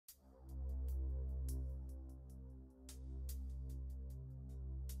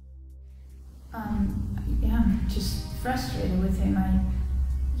Yeah, I'm just frustrated with him.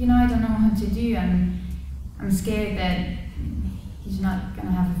 I don't know what to do. I'm scared that he's not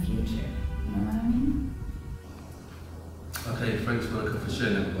gonna have a future. You know what I mean? Okay, thanks Monica for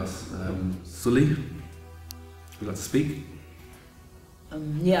sharing that with us. Suli, would you like to speak?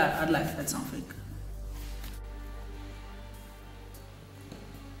 Yeah, I'd like to add something.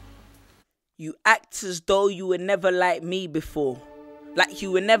 You act as though you were never like me before. Like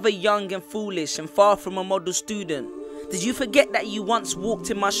you were never young and foolish and far from a model student. Did you forget that you once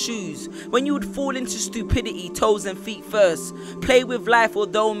walked in my shoes? When you would fall into stupidity, toes and feet first. Play with life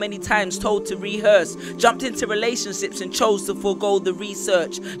although many times told to rehearse. Jumped into relationships and chose to forego the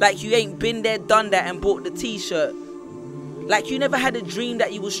research. Like you ain't been there, done that and bought the t-shirt. Like you never had a dream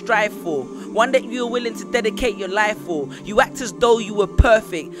that you would strive for. One that you were willing to dedicate your life for. You act as though you were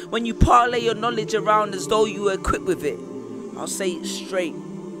perfect. When you parlay your knowledge around as though you were equipped with it. I'll say it straight.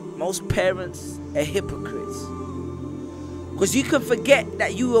 Most parents are hypocrites. Cause you can forget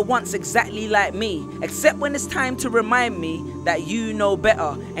that you were once exactly like me. Except when it's time to remind me that you know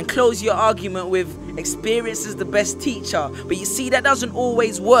better. And close your argument with experience is the best teacher. But you see, that doesn't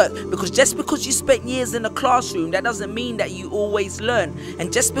always work. Because just because you spent years in a classroom, that doesn't mean that you always learn.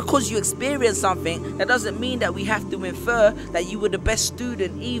 And just because you experience something, that doesn't mean that we have to infer that you were the best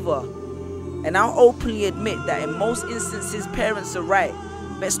student either. And I'll openly admit that in most instances parents are right.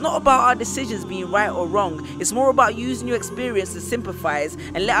 But it's not about our decisions being right or wrong. It's more about using your experience to sympathize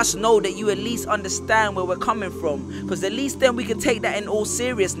and let us know that you at least understand where we're coming from. Because at least then we can take that in all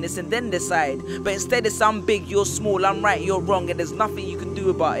seriousness and then decide. But instead it's I'm big, you're small, I'm right, you're wrong, and there's nothing you can do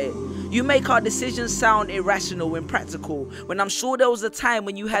about it. You make our decisions sound irrational and practical, when I'm sure there was a time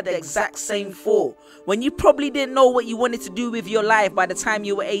when you had the exact same thought. When you probably didn't know what you wanted to do with your life by the time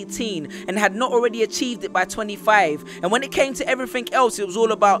you were 18 and had not already achieved it by 25. And when it came to everything else, it was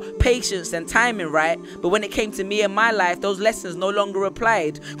all about patience and timing, right? But when it came to me and my life, those lessons no longer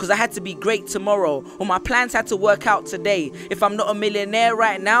applied, because I had to be great tomorrow, or my plans had to work out today. If I'm not a millionaire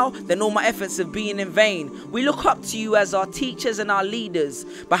right now, then all my efforts have been in vain. We look up to you as our teachers and our leaders,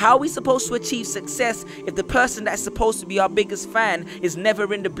 but how are we supposed to achieve success if the person that's supposed to be our biggest fan is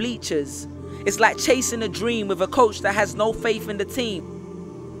never in the bleachers? It's like chasing a dream with a coach that has no faith in the team.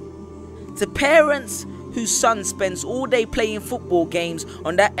 To parents whose son spends all day playing football games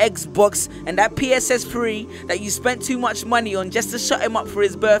on that Xbox and that PSS3 that you spent too much money on just to shut him up for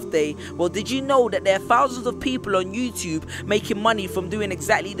his birthday, well, did you know that there are thousands of people on YouTube making money from doing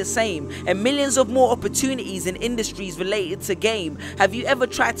exactly the same, and millions of more opportunities in industries related to game? Have you ever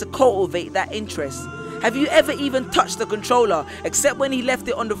tried to cultivate that interest? Have you ever even touched the controller, except when he left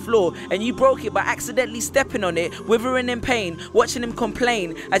it on the floor and you broke it by accidentally stepping on it, withering in pain, watching him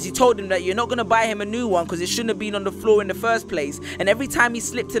complain as you told him that you're not going to buy him a new one because it shouldn't have been on the floor in the first place, and every time he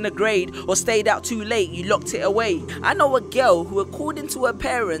slipped in a grade or stayed out too late, you locked it away? I know a girl who, according to her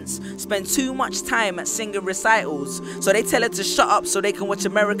parents, spent too much time at singing recitals, so they tell her to shut up so they can watch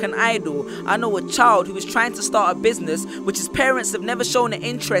American Idol. I know a child who is trying to start a business which his parents have never shown an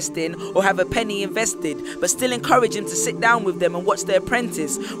interest in or have a penny invested, but still encourage him to sit down with them and watch The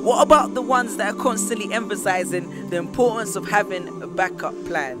Apprentice. What about the ones that are constantly emphasizing the importance of having a backup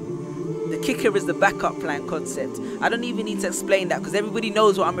plan? The kicker is the backup plan concept. I don't even need to explain that because everybody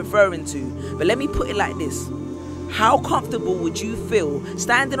knows what I'm referring to. But let me put it like this. How comfortable would you feel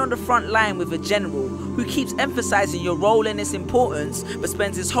standing on the front line with a general who keeps emphasizing your role and its importance, but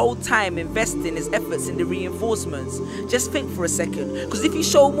spends his whole time investing his efforts in the reinforcements? Just think for a second, because if you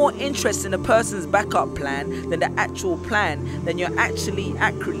show more interest in a person's backup plan than the actual plan, then you're actually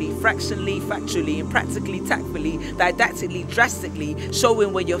accurately, fractionally, factually, and practically, tactfully, didactically, drastically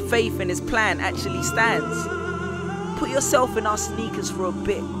showing where your faith in his plan actually stands. Put yourself in our sneakers for a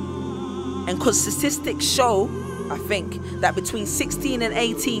bit, and because statistics show, I think, that between 16 and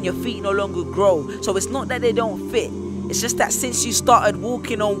 18 your feet no longer grow. So it's not that they don't fit, it's just that since you started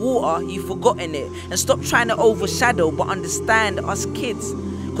walking on water, you've forgotten it. And stop trying to overshadow but understand us kids.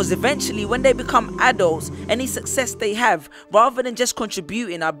 Because eventually when they become adults, any success they have, rather than just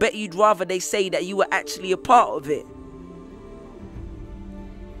contributing, I bet you'd rather they say that you were actually a part of it.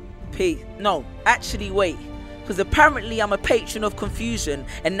 No, actually wait. Because apparently I'm a patron of confusion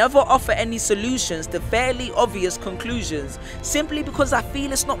and never offer any solutions to fairly obvious conclusions, simply because I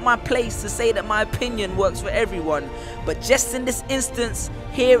feel it's not my place to say that my opinion works for everyone. But just in this instance,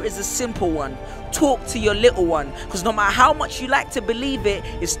 here is a simple one. Talk to your little one, because no matter how much you like to believe it,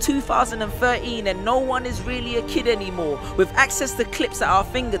 it's 2013 and no one is really a kid anymore. With access to clips at our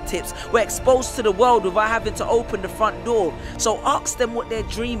fingertips, we're exposed to the world without having to open the front door. So ask them what their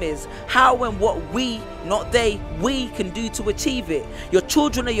dream is, how and what we, not they, we can do to achieve it. Your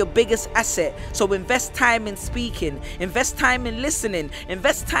children are your biggest asset, so invest time in speaking, invest time in listening,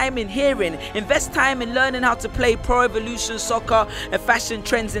 invest time in hearing, invest time in learning how to play Pro Evolution Soccer and fashion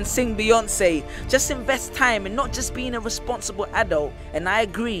trends and sing Beyonce. Just invest time in not just being a responsible adult. And I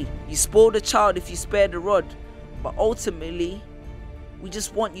agree, you spoil the child if you spare the rod, but ultimately we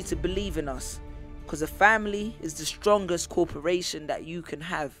just want you to believe in us, because a family is the strongest corporation that you can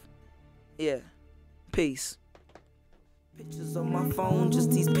have. Yeah. Peace. Pictures on my phone,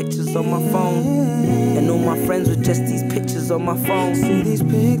 just these pictures on my phone. And all my friends with just these pictures on my phone. See these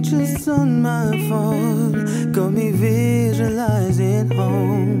pictures on my phone, got me visualizing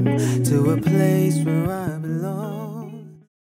home to a place where I